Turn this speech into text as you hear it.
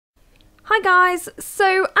Hi guys,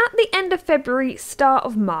 so at the end of February, start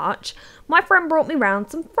of March, my friend brought me round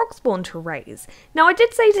some Frogspawn to raise. Now I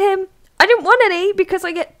did say to him, I didn't want any because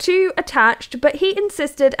I get too attached, but he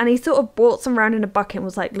insisted and he sort of brought some round in a bucket and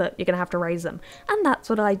was like, look, you're going to have to raise them. And that's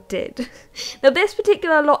what I did. Now this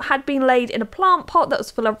particular lot had been laid in a plant pot that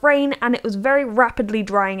was full of rain and it was very rapidly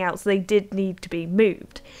drying out, so they did need to be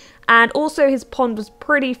moved. And also his pond was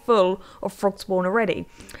pretty full of Frogspawn already.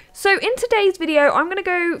 So in today's video, I'm going to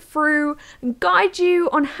go through and guide you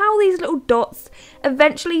on how these little dots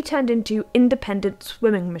eventually turned into independent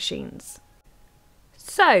swimming machines.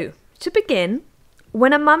 So, to begin,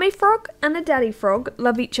 when a mummy frog and a daddy frog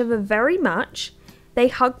love each other very much, they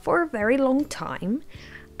hug for a very long time,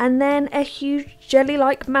 and then a huge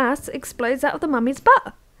jelly-like mass explodes out of the mummy's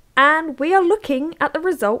butt. And we are looking at the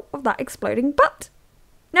result of that exploding butt.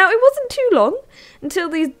 Now, it wasn't too long until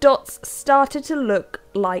these dots started to look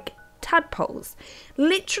like tadpoles.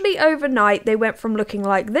 Literally overnight, they went from looking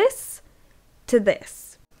like this to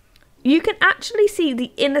this. You can actually see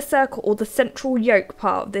the inner circle or the central yolk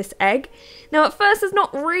part of this egg. Now, at first, there's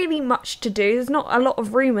not really much to do. There's not a lot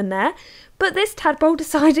of room in there. But this tadpole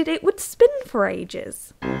decided it would spin for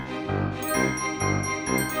ages.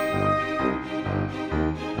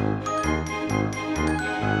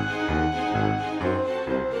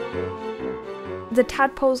 The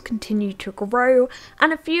tadpoles continued to grow,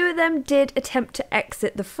 and a few of them did attempt to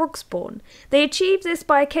exit the Frogspawn. They achieved this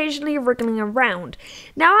by occasionally wriggling around.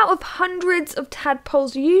 Now, out of hundreds of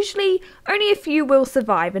tadpoles, usually only a few will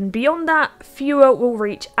survive, and beyond that, fewer will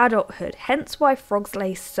reach adulthood, hence why frogs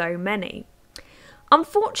lay so many.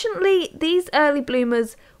 Unfortunately, these early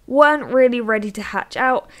bloomers weren't really ready to hatch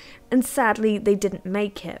out, and sadly, they didn't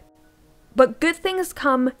make it. But good things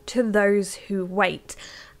come to those who wait.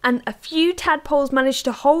 And a few tadpoles managed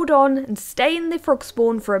to hold on and stay in the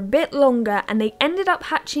Frogspawn for a bit longer, and they ended up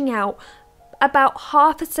hatching out about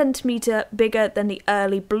half a centimetre bigger than the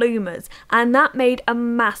early bloomers, and that made a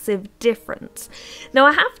massive difference. Now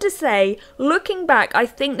I have to say, looking back, I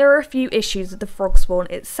think there are a few issues with the Frogspawn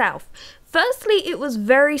itself. Firstly, it was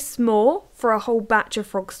very small for a whole batch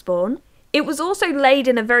of Frogspawn. It was also laid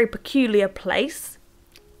in a very peculiar place.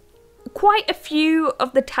 Quite a few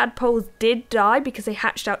of the tadpoles did die because they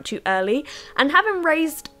hatched out too early, and having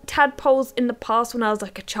raised tadpoles in the past when I was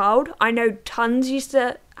like a child, I know tons used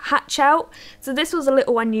to hatch out, so this was a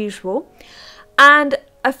little unusual. And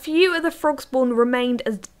a few of the Frogspawn remained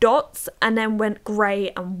as dots and then went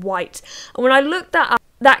grey and white, and when I looked that up,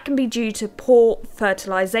 that can be due to poor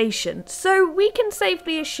fertilisation, so we can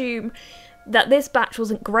safely assume that this batch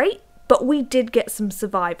wasn't great, but we did get some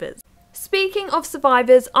survivors. Speaking of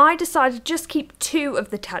survivors, I decided to just keep 2 of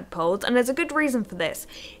the tadpoles, and there's a good reason for this.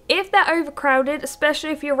 If they're overcrowded, especially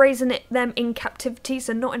if you're raising them in captivity,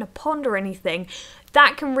 so not in a pond or anything,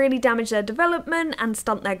 that can really damage their development and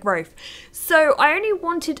stunt their growth. So I only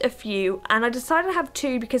wanted a few, and I decided to have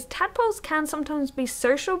 2 because tadpoles can sometimes be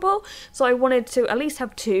sociable, so I wanted to at least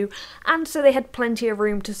have 2, and so they had plenty of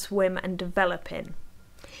room to swim and develop in.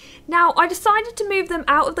 Now, I decided to move them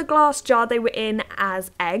out of the glass jar they were in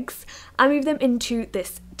as eggs and move them into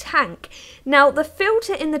this tank. Now, the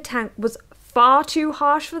filter in the tank was far too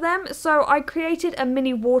harsh for them, so I created a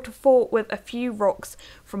mini waterfall with a few rocks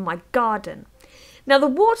from my garden. Now, the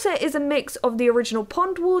water is a mix of the original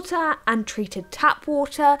pond water and treated tap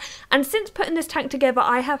water, and since putting this tank together,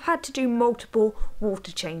 I have had to do multiple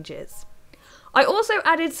water changes. I also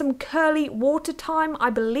added some curly water thyme, I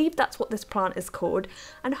believe that's what this plant is called,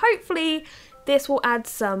 and hopefully this will add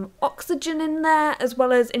some oxygen in there, as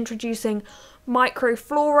well as introducing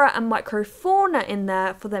microflora and microfauna in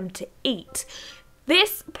there for them to eat.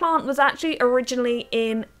 This plant was actually originally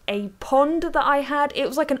in a pond that I had. It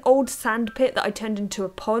was like an old sand pit that I turned into a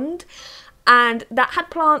pond, and that had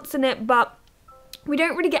plants in it, but we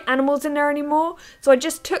don't really get animals in there anymore, so I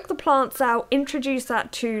just took the plants out, introduced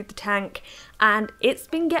that to the tank, and it's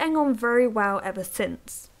been getting on very well ever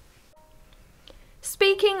since.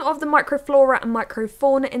 Speaking of the microflora and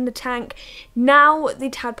microfauna in the tank, now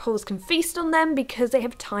the tadpoles can feast on them because they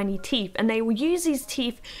have tiny teeth, and they will use these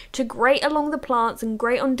teeth to grate along the plants and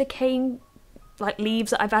grate on decaying like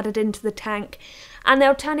leaves that I've added into the tank, and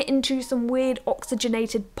they'll turn it into some weird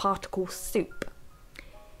oxygenated particle soup.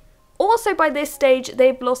 Also, by this stage,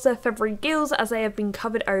 they've lost their feathery gills as they have been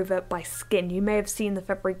covered over by skin. You may have seen the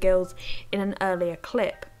feathery gills in an earlier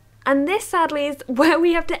clip. And this, sadly, is where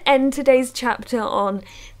we have to end today's chapter on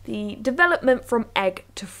the development from egg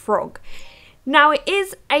to frog. Now, it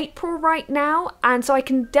is April right now, and so I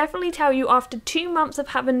can definitely tell you after 2 months of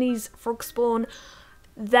having these frog spawn,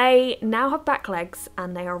 they now have back legs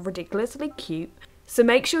and they are ridiculously cute. So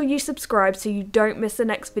make sure you subscribe so you don't miss the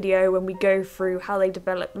next video when we go through how they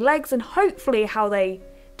develop legs and hopefully how they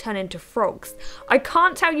turn into frogs. I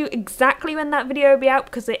can't tell you exactly when that video will be out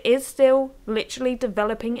because it is still literally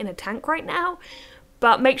developing in a tank right now,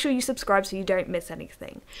 but make sure you subscribe so you don't miss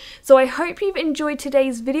anything. So I hope you've enjoyed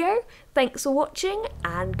today's video. Thanks for watching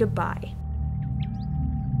and goodbye.